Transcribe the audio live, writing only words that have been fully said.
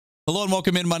Hello and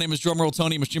welcome in. My name is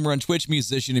DrumRollTony. I'm a streamer on Twitch,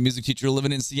 musician and music teacher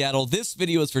living in Seattle. This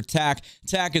video is for TAC.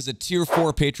 TAC is a tier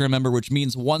 4 Patreon member, which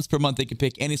means once per month they can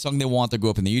pick any song they want to go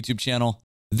up in the YouTube channel.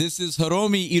 This is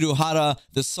Hiromi Uehara.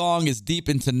 The song is Deep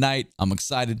Into Night. I'm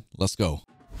excited. Let's go.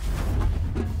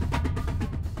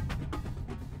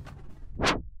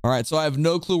 All right, so I have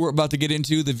no clue what we're about to get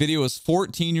into. The video is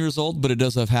 14 years old, but it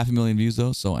does have 500,000 views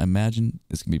though, so I imagine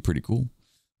it's gonna be pretty cool.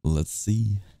 Let's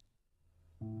see.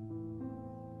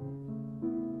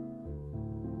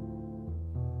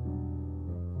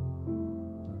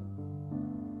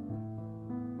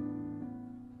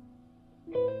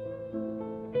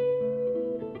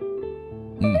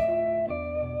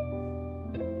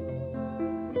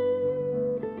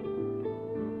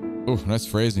 Oh, nice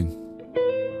phrasing.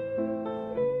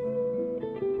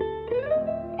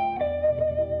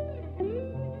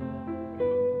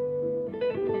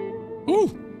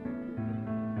 Ooh.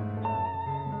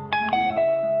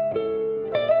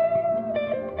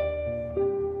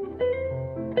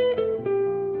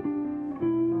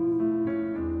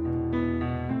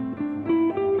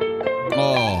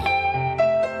 Oh.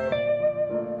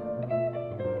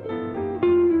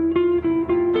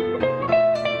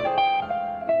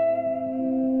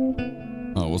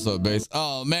 What's up, bass?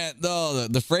 Oh man, no,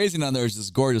 the phrasing on there is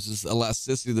just gorgeous. Just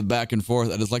elasticity, the back and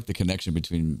forth. I just like the connection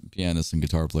between pianist and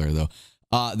guitar player, though.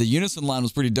 The unison line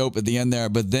was pretty dope at the end there,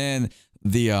 but then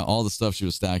the all the stuff she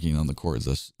was stacking on the chords,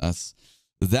 that's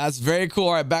very cool.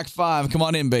 All right, back 5. Come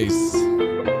on in, bass.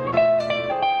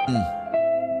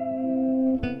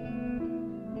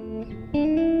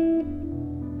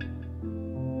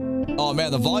 Oh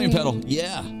man, the volume pedal,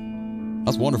 yeah,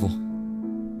 that's wonderful.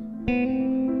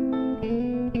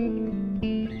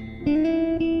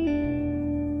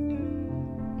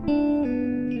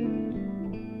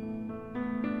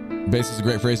 Bass is a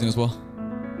great phrasing as well.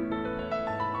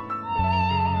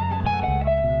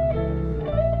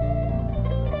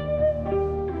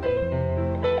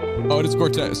 Oh, it is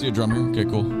quartet. I see a drum here. Okay,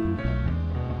 cool.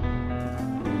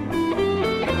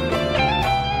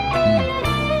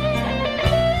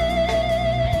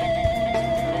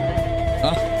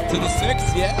 To the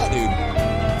 6? Yeah, dude.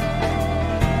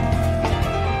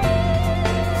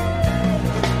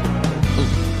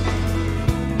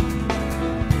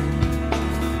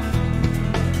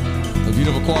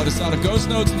 Beautiful quality sound of ghost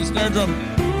notes in the snare drum.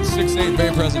 6/8,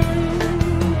 very present.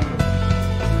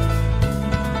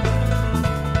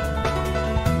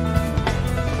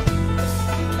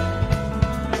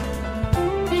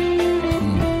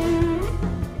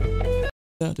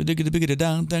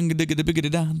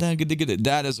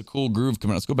 That is a cool groove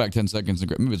coming out. Let's go back 10 seconds.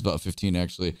 Maybe it's about 15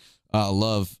 actually. I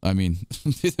mean,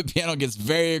 the piano gets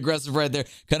very aggressive right there.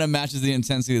 Kind of matches the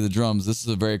intensity of the drums. This is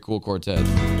a very cool quartet.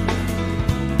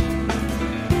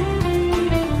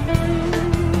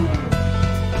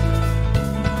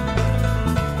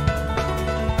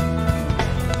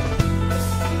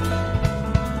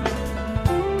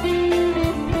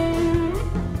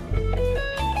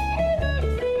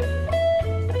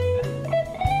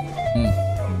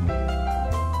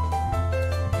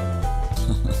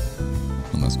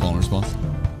 Nice call and response.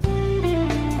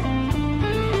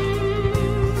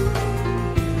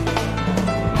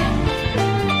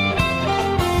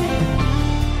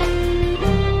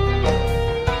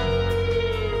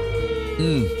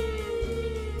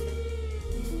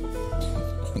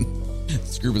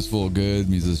 This group is full of good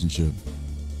musicianship.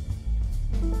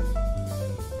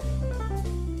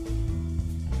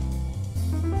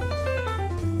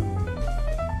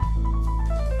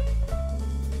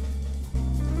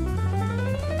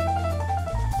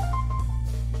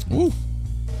 Woo.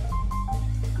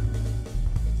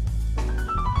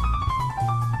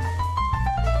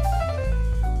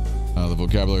 Oh, the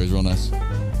vocabulary is real nice.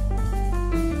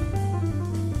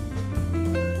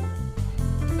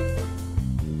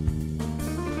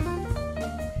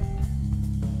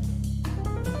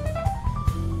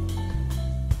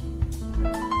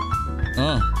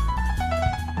 Oh.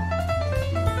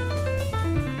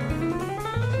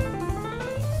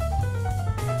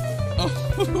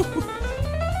 Oh.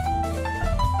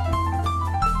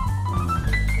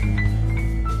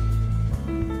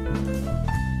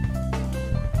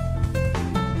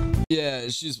 Yeah,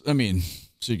 I mean,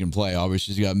 she can play,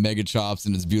 obviously. She's got mega chops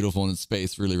and it's beautiful and it's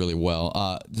spaced really, really well.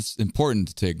 It's important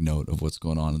to take note of what's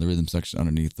going on in the rhythm section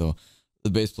underneath, though. The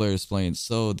bass player is playing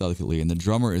so delicately and the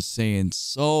drummer is saying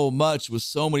so much with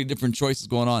so many different choices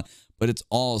going on, but it's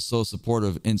all so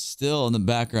supportive and still in the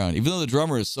background. Even though the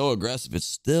drummer is so aggressive, it's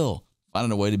still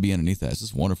finding a way to be underneath that. It's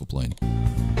just wonderful playing.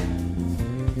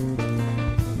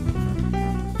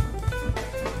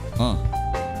 Huh.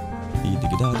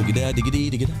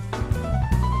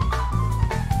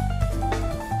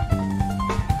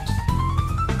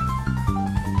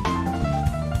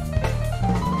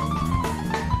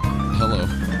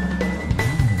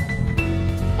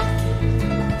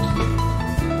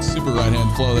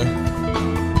 flow there.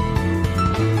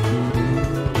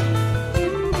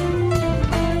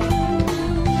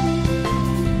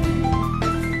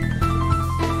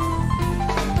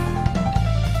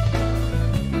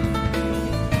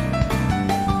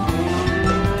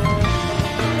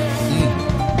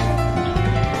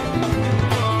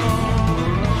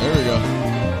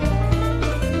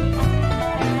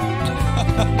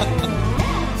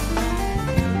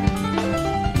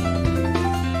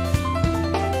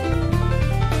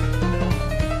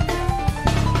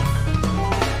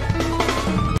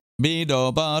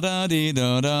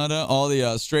 All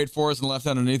the straight fours and left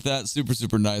hand underneath that. Super,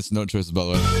 super nice. No choices, by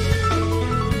the way.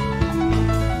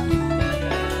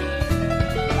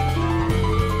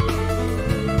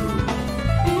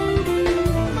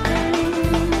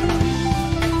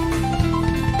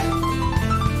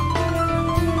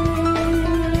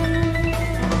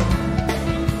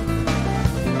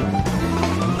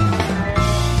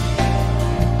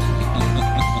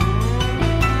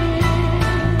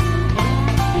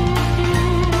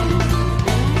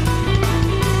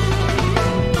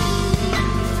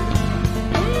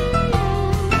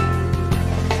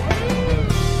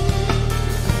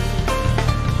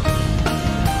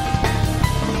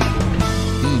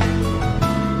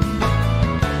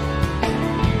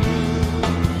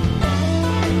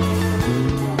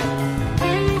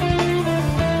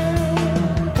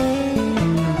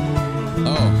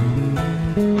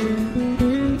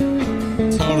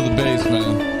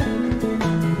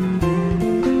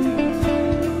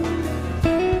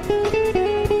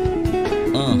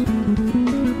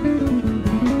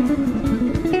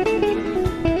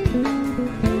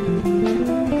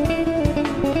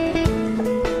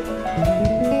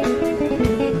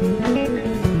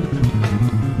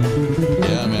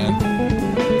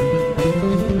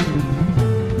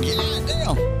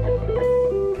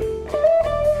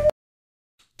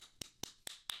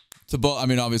 I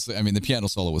mean, obviously, I mean, the piano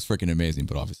solo was freaking amazing,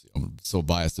 but obviously I'm so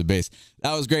biased to bass.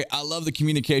 That was great. I love the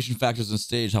communication factors on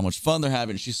stage, how much fun they're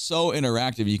having. She's so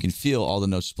interactive. You can feel all the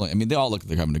notes she's playing. I mean, they all look like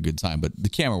they're having a good time, but the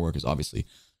camera work is obviously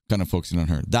kind of focusing on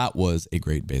her. That was a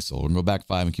great bass solo. We're going to go back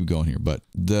 5 and keep going here, but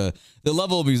the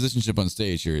level of musicianship on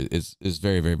stage here is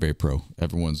very, very, very pro.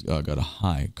 Everyone's got a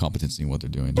high competency in what they're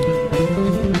doing.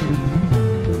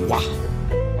 Wow.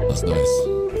 That's nice.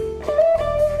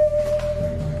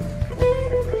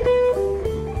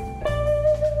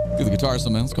 Do the guitar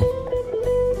some, man. Let's go.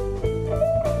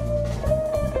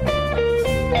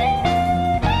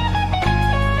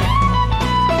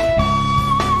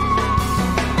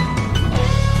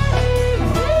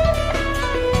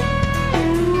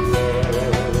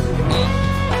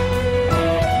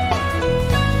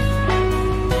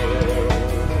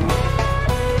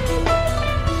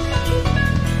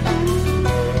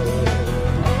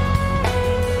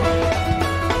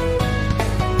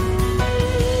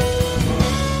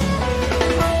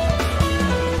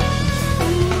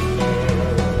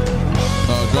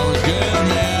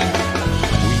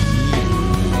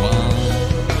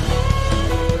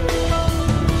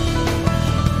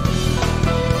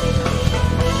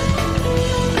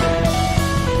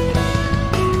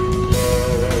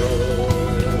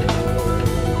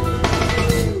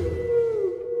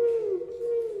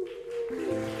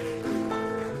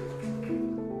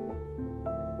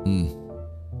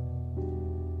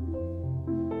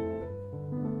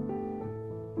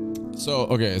 So,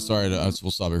 okay, sorry, we'll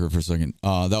stop it here for a second.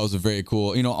 That was a very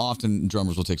cool, you know, often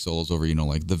drummers will take solos over, you know,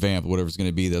 like the vamp, whatever it's going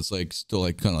to be, that's like still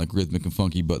like kind of like rhythmic and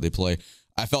funky, but they play.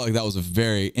 I felt like that was a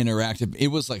very interactive, it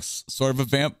was like sort of a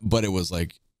vamp, but it was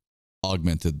like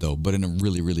augmented though, but in a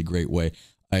really, really great way.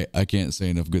 I can't say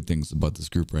enough good things about this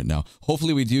group right now.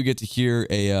 Hopefully we do get to hear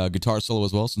a guitar solo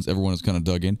as well, since everyone is kind of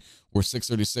dug in. We're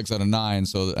 636 out of 9,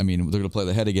 so I mean, they're going to play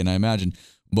the head again, I imagine,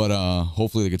 but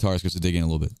hopefully the guitarist gets to dig in a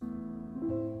little bit.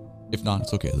 If not,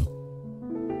 it's okay though.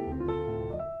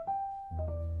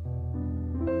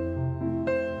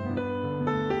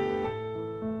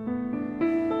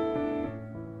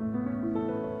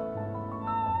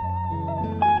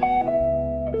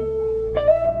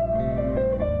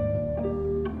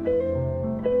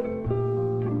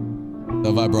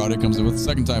 The vibrato comes in with the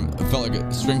second time. I felt like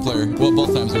a string player. Well,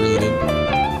 both times I really did.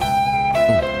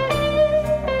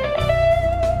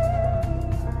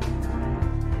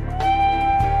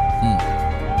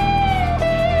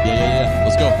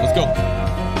 Let's go. That's cool.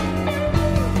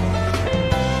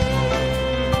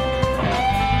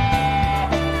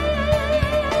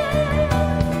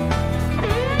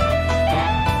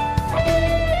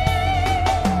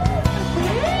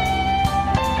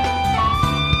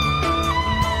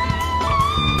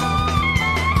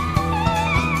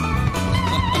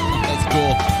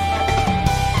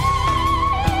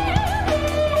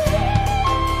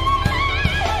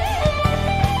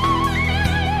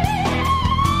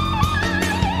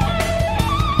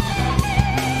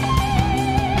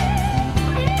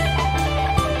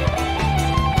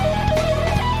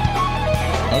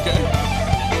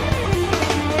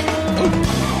 That's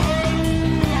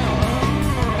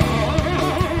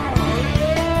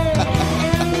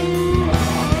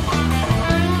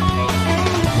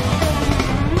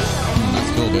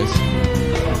cool, bass.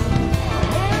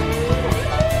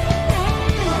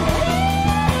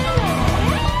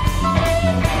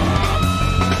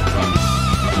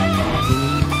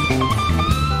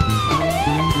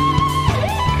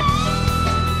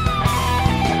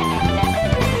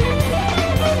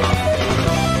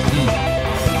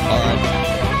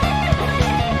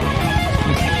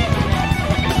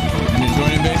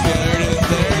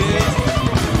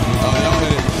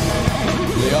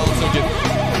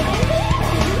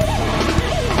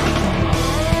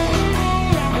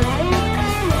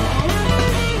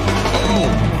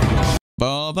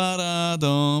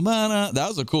 That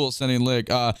was a cool ascending lick.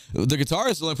 The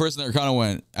guitarist is the only person that kind of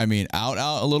went, I mean, out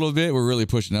a little bit. We're really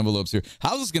pushing envelopes here.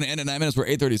 How's this going to end at 9 minutes? We're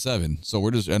 8:37, so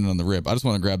we're just ending on the rip. I just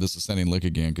want to grab this ascending lick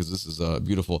again because this is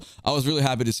beautiful. I was really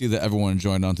happy to see that everyone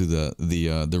joined onto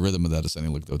the rhythm of that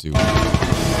ascending lick though too.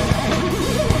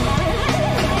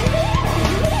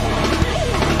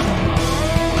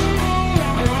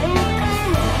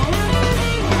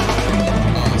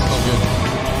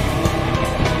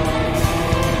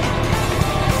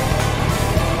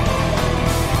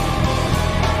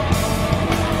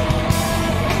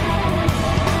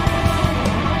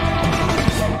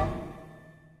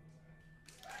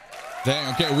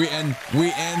 Dang, okay, we end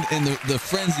in the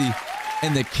frenzy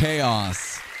and the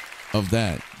chaos of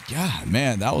that. Yeah,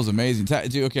 man, that was amazing.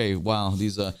 Dude, okay, wow,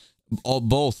 these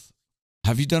both.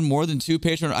 Have you done more than 2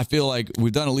 Patreon? I feel like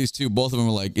we've done at least 2. Both of them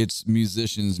are like, it's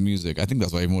musicians music. I think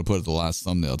that's why I even would put it the last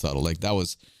thumbnail title. Like that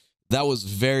was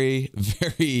very,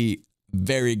 very,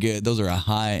 very good. Those are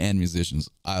high-end musicians.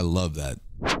 I love that.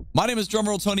 My name is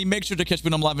DrumRollTony. Make sure to catch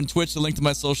me on live on Twitch. The link to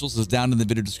my socials is down in the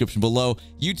video description below.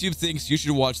 YouTube thinks you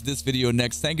should watch this video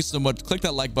next. Thank you so much. Click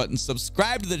that like button,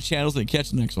 subscribe to the channel, and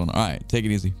catch the next one. All right, take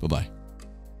it easy. Bye-bye.